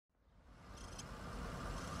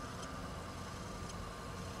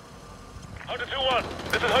2-1.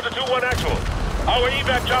 This is Hunter 2-1 actual. Our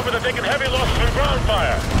evac choppers are taking heavy losses from ground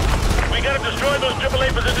fire. We gotta destroy those AAA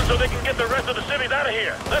positions so they can get the rest of the cities out of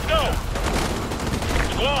here. Let's go!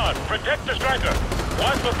 Squad, protect the striker.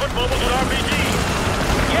 Watch for foot mobiles with RPGs.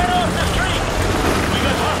 Get off the street! We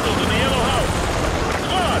got hostiles in the yellow house.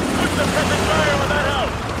 Squad, put suppressing fire on that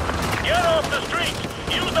house. Get off the street!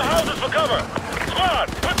 Use the houses for cover. Squad,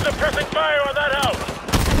 put suppressing fire on that house.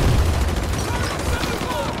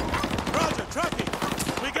 Roger, tracking.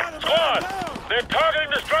 We got him. Squad, they're targeting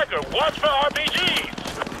the striker. Watch for RPGs.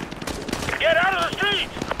 Get out of the street!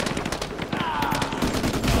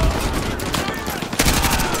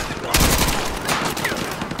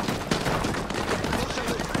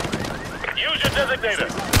 Use your designator.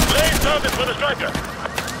 Blaze targets for the striker.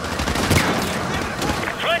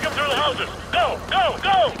 Flank him through the houses. Go, go,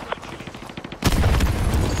 go!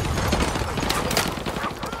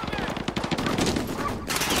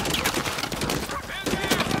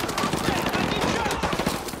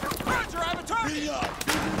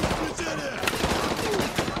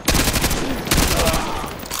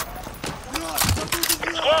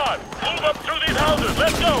 Squad, move up through these houses.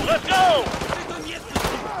 Let's go, let's go!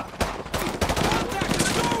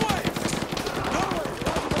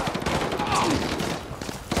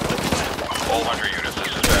 All Hunter units, this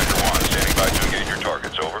is Badger 1, standing by to engage your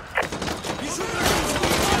targets, over.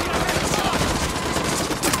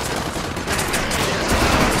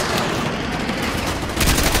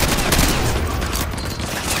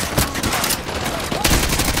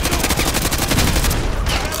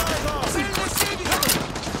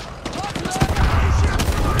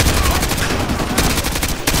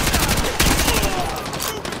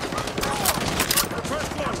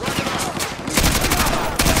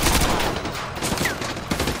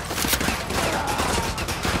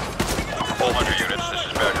 All Hunter units, this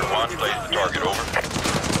is Badger 1, place the target, over.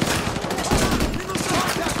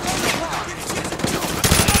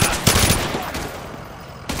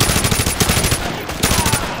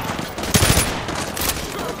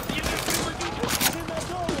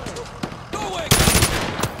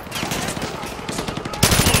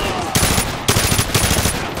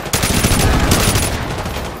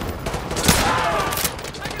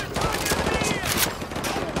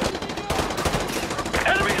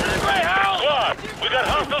 We got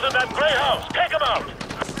hostiles in that gray house. Take them out.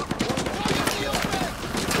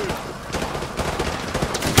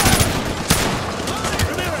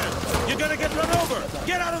 Ramirez, you're gonna get run over.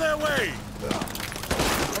 Get out of their way.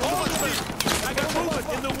 I got movement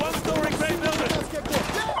in the one-story gray building.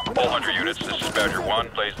 All Hunter units, this is Badger 1,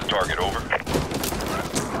 place the target, over.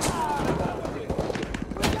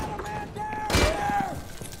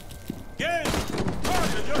 Gang,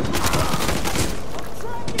 target, you're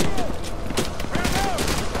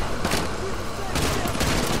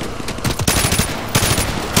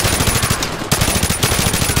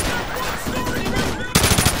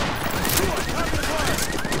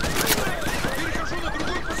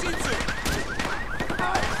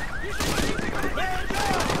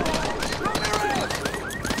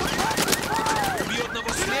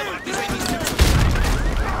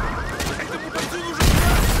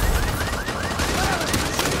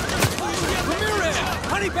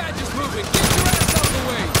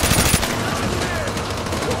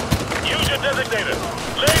too designated.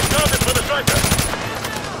 Blaze targets for the striker.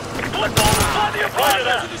 Foot mobiles by the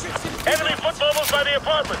apartments. Enemy foot mobiles by the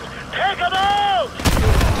apartments. Take them out!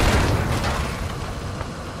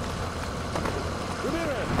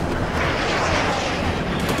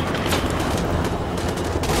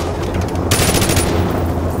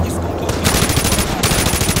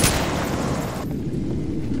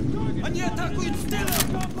 Они атакуют с тыла!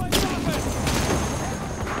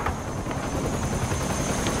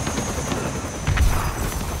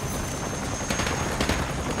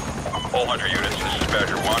 All Hunter units, this is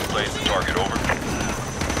Badger 1, place the target, over.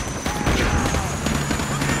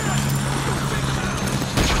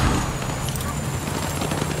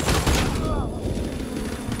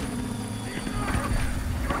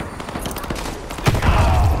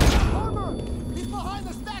 He's behind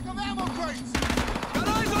the stack of ammo crates! Got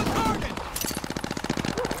eyes on target!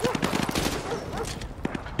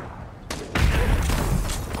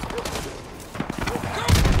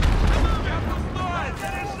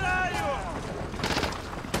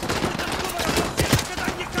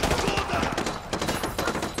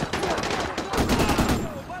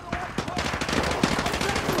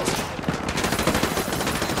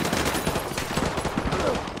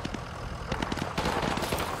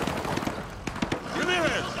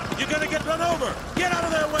 You're gonna get run over! Get out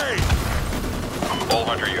of their way! All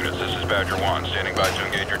Hunter units, this is Badger 1, standing by to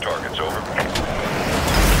engage your targets, over.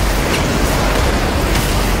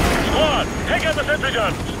 Squad, take out the sentry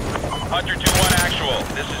guns. Hunter 2-1 actual.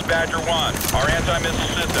 This is Badger 1. Our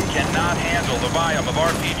anti-missile system cannot handle the volume of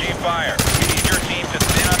RPG fire. We need your team to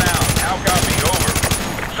thin them out. How copy? Over.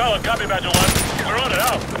 Solid copy, Badger 1. We're on it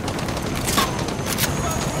out.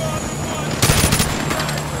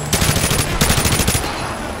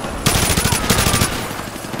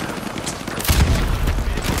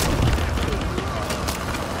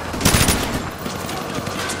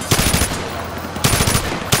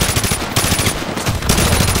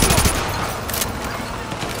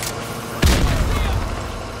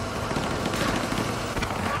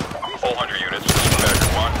 All Hunter units, this is Badger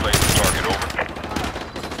 1. Place the target. Over.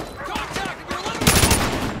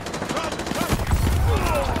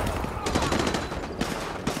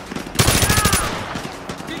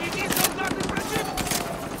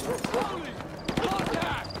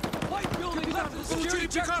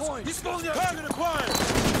 Target acquired!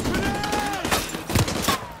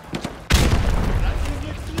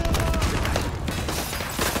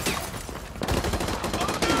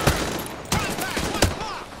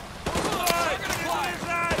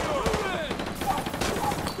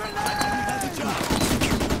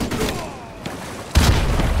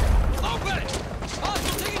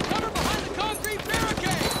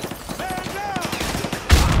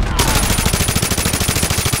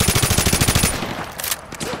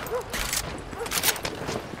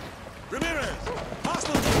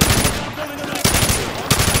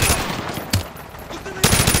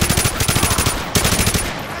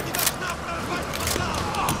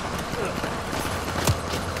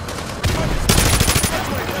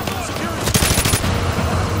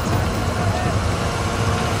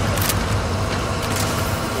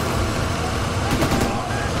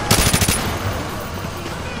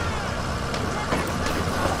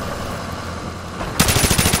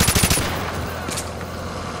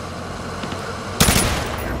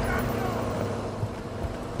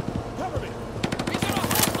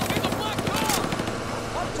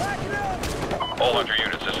 All Hunter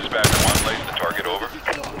units, this is Badger 1. Place the target. Over.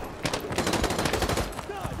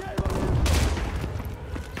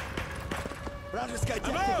 Вражеская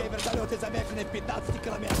техника и вертолеты замечены в 15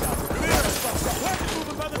 километрах. Weapons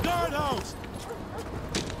moving by the guardhouse!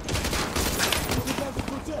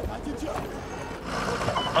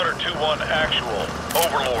 Hunter 2-1 actual.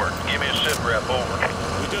 Overlord, give me a sit rep. Over.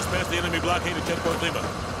 We just passed the enemy blockade at checkpoint Lima.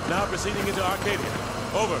 Now proceeding into Arcadia.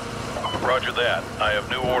 Over. Roger that. I have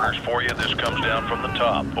new orders for you. This comes down from the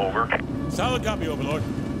top. Over. Solid copy, Overlord.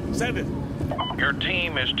 Send it. Your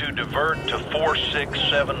team is to divert to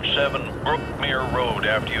 4677 Brookmere Road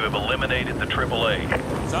after you have eliminated the AAA.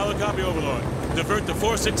 Solid copy, Overlord. Divert to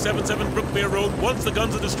 4677 Brookmere Road once the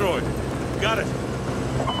guns are destroyed. Got it.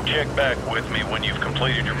 Check back with me when you've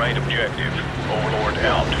completed your main objective. Overlord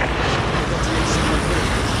out.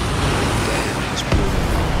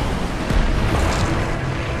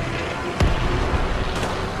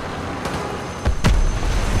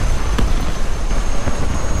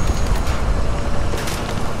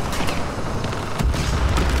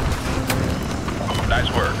 Nice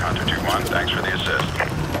work, Hunter 2-1. Thanks for the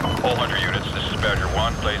assist. All Hunter units, this is Badger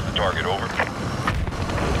 1. Place the target. Over.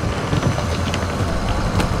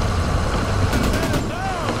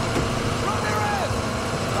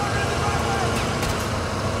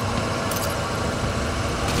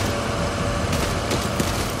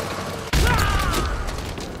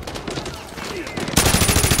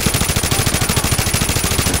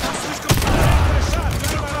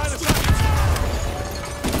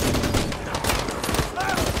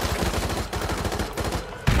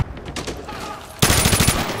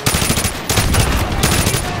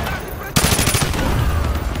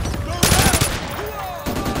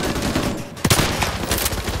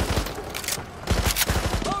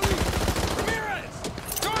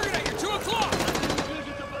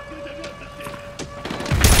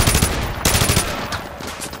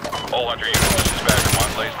 All Hunter units, this is Badger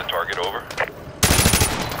 1. Place the target. Over.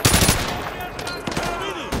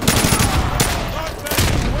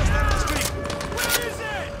 Where is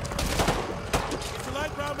it? It's a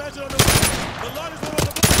light brown badge on the way. The lot is not on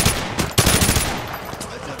the board.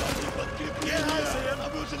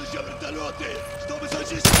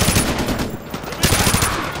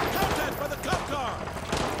 Contact by the cop car.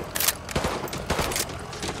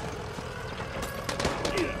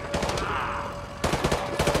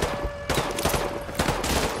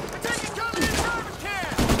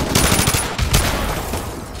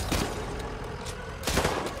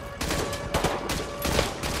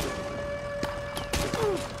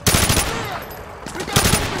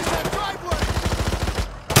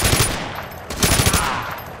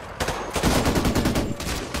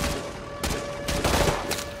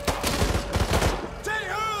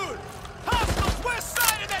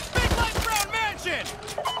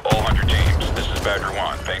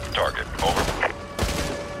 target. Over.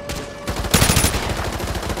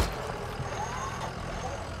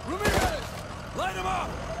 Ramirez! Light him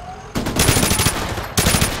up!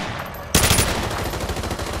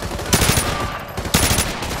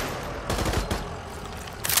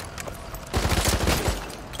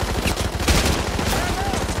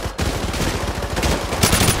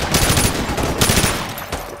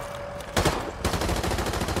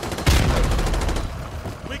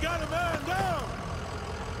 We got a man down!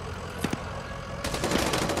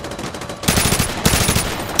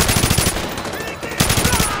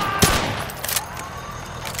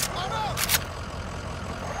 I'm up!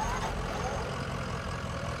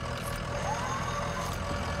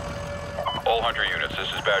 All Hunter units, this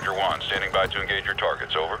is Badger 1, standing by to engage your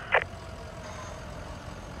targets. Over.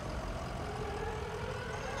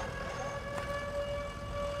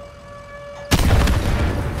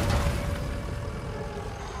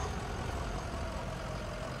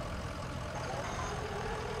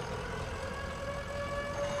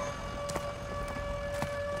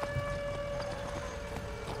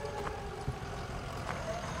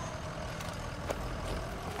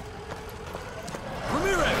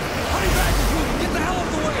 Ramirez! Hurry back, you! Get the hell out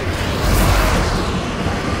of the way!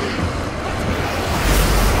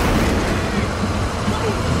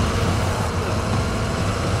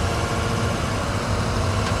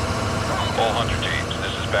 All Hunter teams,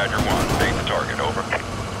 this is Badger 1. Take the target. Over.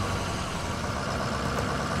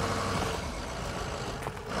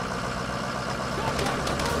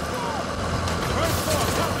 First floor,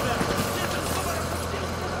 copy that!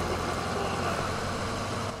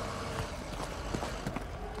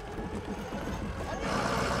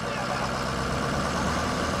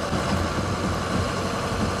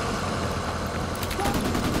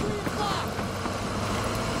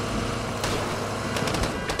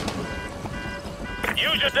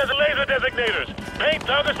 Use your laser designators. Paint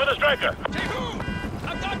targets for the striker. Hey, who?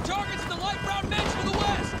 I've got targets in the light brown mix to the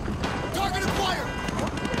west! Target acquired!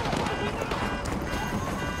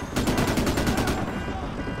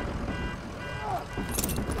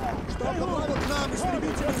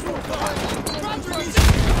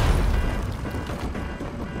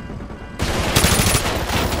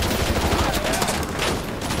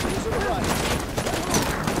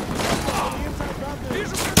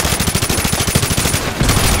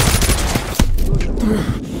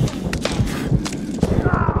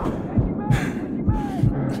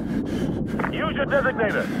 Use your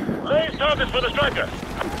designator. Lays targets for the striker.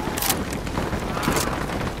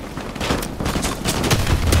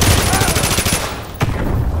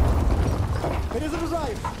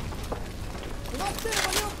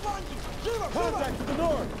 Contact to the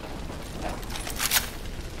north!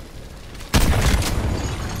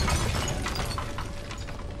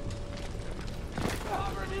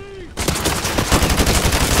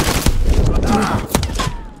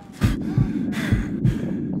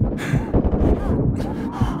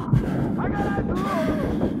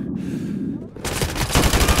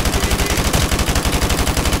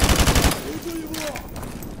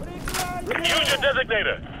 Use your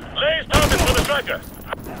designator. Lays targets for the striker.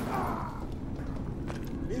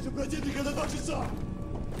 Вижу противника на 2 часа!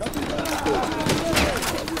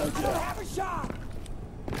 Have a shot!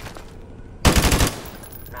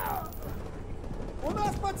 У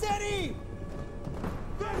нас потери!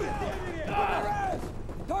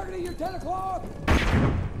 Targeting your 10 o'clock!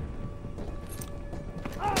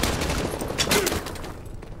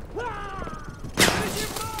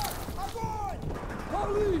 Огонь!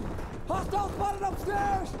 Harley! Hostile spotted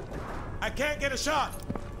upstairs! I can't get a shot!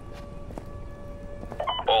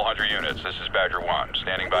 All Hunter units, this is Badger 1,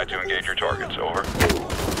 standing by to engage your targets. Over.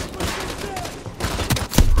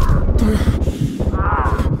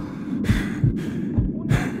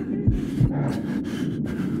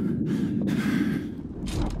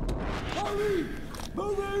 Harley!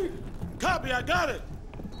 Moving! Copy, I got it!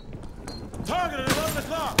 Target at 11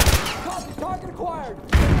 o'clock! Copy, target acquired!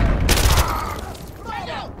 Right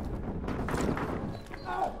out!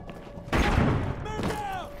 Man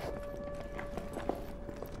down!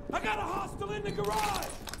 I got a hostile in the garage!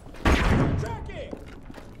 Tracking!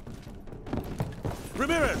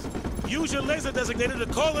 Ramirez, use your laser designator to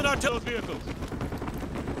call in artillery vehicles.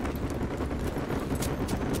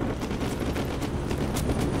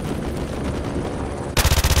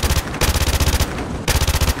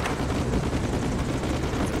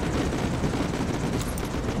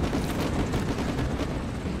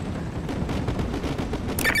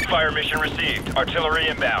 Fire mission received. Artillery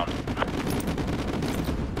inbound.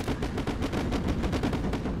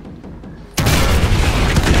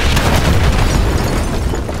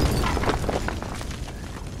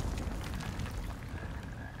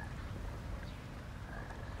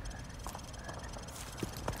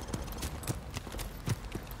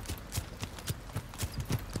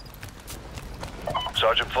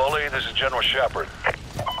 Sergeant Foley, this is General Shepard.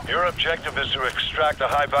 Your objective is to extract a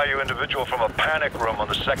high-value individual from a panic room on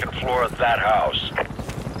the second floor of that house.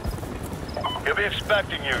 He'll be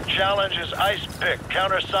expecting you. Challenge is Ice Pick.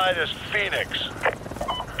 Counterside is Phoenix.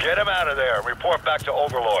 Get him out of there and report back to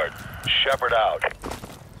Overlord. Shepard out.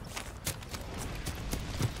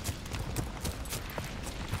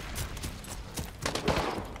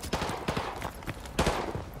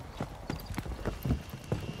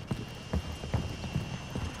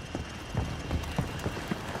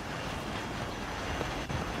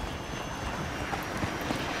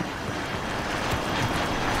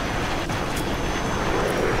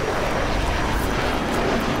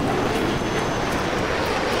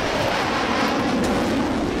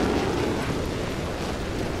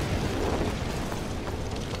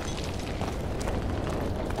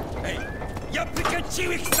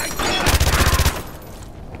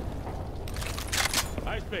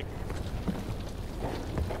 Ice pick.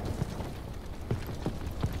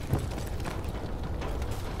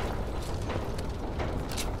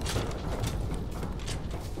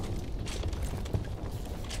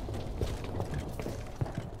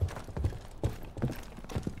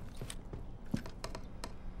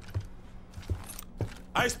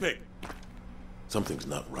 Ice pick. Something's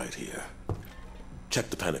not right here. Check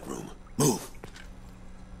the panic room. Move!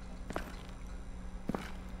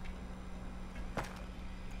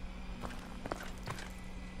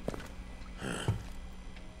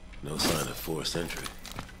 No sign of forced entry.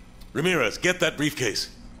 Ramirez, get that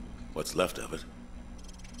briefcase. What's left of it?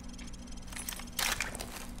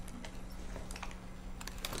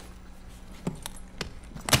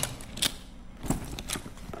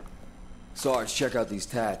 Sarge, check out these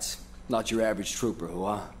tats. Not your average trooper,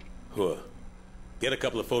 huh? Huh. Get a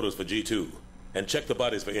couple of photos for G2, and check the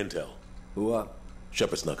bodies for intel. Who?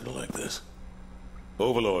 Shepard's not gonna like this.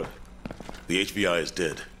 Overlord. The HVI is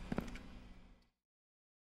dead.